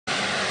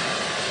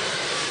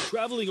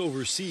traveling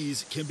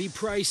overseas can be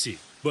pricey,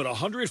 but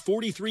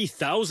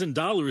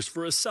 $143,000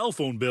 for a cell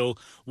phone bill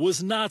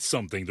was not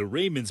something the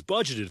Remunds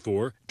budgeted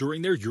for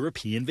during their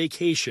European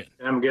vacation.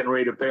 I'm getting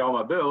ready to pay all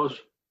my bills.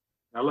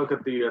 I look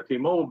at the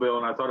T-Mobile bill,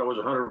 and I thought it was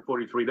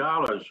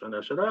 $143, and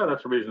I said, "Oh,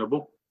 that's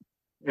reasonable."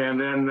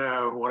 And then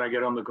when I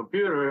get on the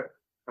computer,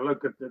 I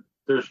look at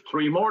there's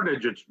 3 more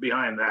digits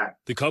behind that.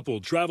 The couple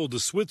traveled to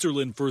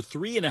Switzerland for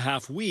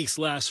 3.5 weeks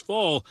last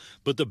fall,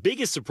 but the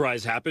biggest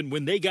surprise happened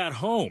when they got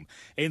home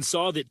and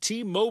saw that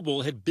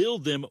T-Mobile had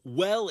billed them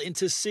well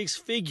into 6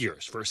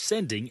 figures for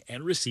sending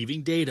and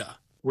receiving data.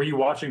 Were you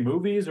watching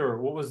movies,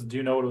 or do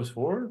you know what it was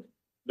for?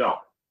 No,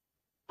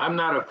 I'm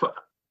not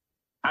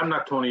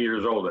 20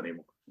 years old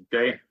anymore.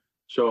 Okay.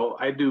 So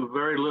I do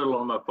very little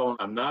on my phone.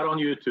 I'm not on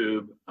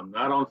YouTube. I'm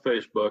not on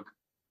Facebook.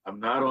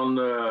 I'm not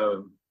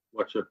on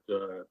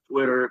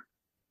Twitter.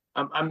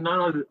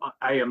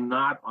 I am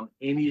not on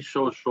any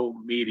social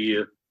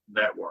media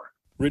network.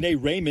 Renee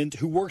Raymond,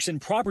 who works in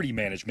property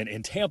management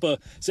in Tampa,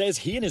 says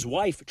he and his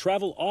wife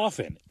travel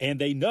often, and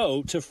they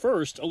know to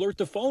first alert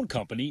the phone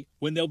company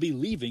when they'll be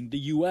leaving the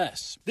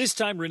U.S. This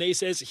time, Renee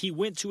says he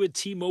went to a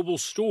T-Mobile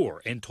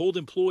store and told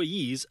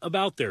employees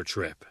about their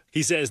trip.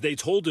 He says they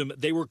told him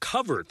they were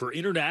covered for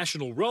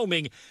international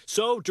roaming,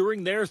 so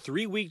during their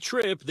 3-week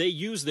trip, they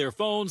used their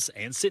phones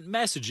and sent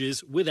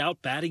messages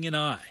without batting an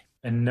eye.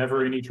 And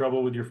never any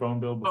trouble with your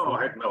phone bill before? Oh,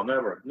 heck no,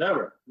 never.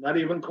 Not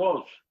even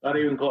close. Not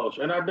even close.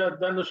 And I've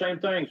done the same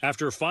thing.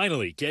 After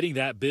finally getting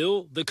that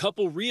bill, the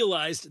couple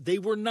realized they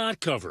were not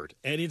covered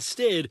and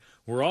instead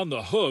were on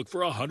the hook for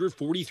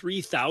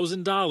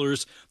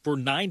 $143,000 for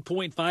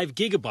 9.5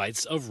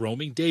 gigabytes of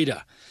roaming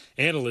data.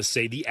 Analysts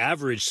say the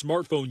average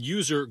smartphone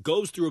user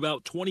goes through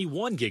about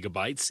 21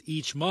 gigabytes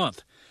each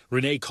month.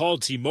 Renee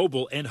called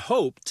T-Mobile and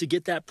hoped to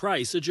get that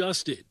price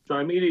adjusted. So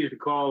I immediately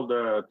called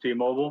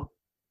T-Mobile.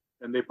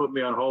 And they put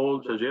me on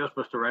hold, says, "Yes,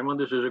 Mr. Raymond,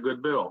 this is a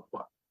good bill."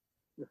 Well,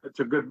 it's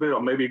a good bill,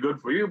 maybe good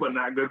for you, but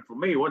not good for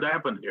me. What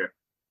happened here?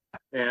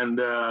 And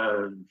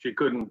she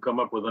couldn't come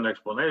up with an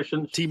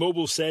explanation.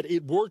 T-Mobile said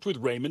it worked with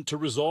Raymond to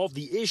resolve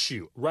the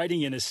issue,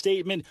 writing in a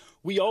statement,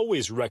 "We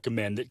always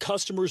recommend that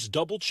customers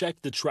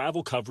double-check the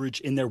travel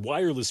coverage in their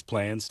wireless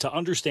plans to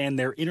understand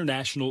their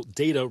international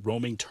data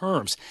roaming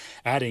terms,"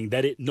 adding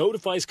that it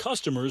notifies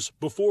customers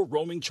before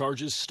roaming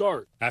charges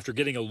start. After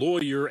getting a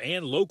lawyer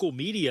and local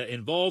media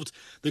involved,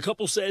 the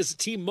couple says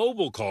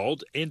T-Mobile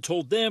called and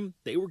told them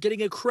they were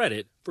getting a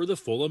credit for the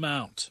full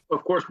amount.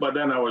 Of course, by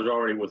then I was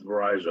already with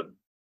Verizon.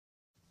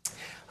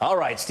 All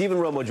right, Stephen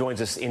Romo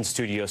joins us in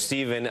studio.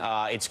 Stephen,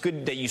 it's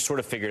good that you sort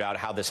of figured out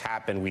how this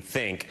happened, we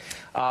think.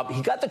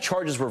 He got the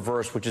charges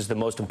reversed, which is the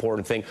most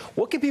important thing.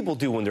 What can people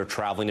do when they're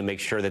traveling to make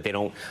sure that they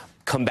don't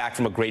come back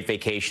from a great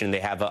vacation and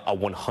they have a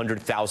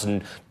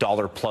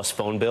 $100,000 plus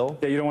phone bill?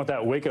 Yeah, you don't want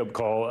that wake-up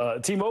call.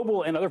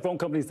 T-Mobile and other phone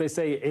companies, they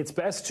say it's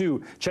best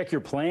to check your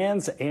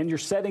plans and your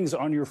settings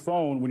on your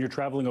phone when you're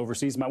traveling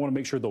overseas. You might want to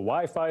make sure the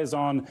Wi-Fi is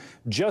on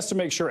just to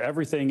make sure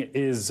everything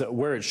is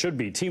where it should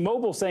be.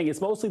 T-Mobile saying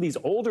it's mostly these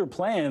older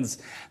plans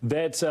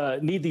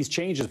that need these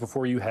changes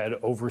before you head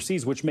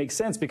overseas, which makes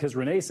sense because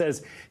Renee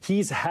says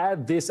he's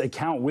had this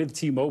account with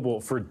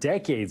T-Mobile for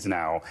decades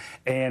now,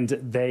 and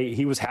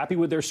he was happy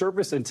with their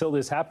service until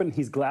this happened.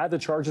 He's glad the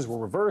charges were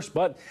reversed,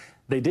 but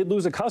they did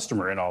lose a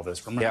customer in all this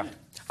from Renee. Yeah.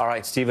 All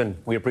right, Stephen,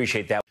 we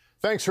appreciate that.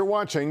 Thanks for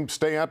watching.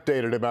 Stay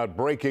updated about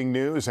breaking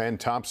news and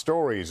top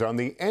stories on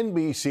the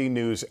NBC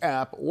News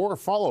app or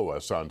follow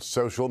us on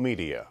social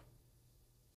media.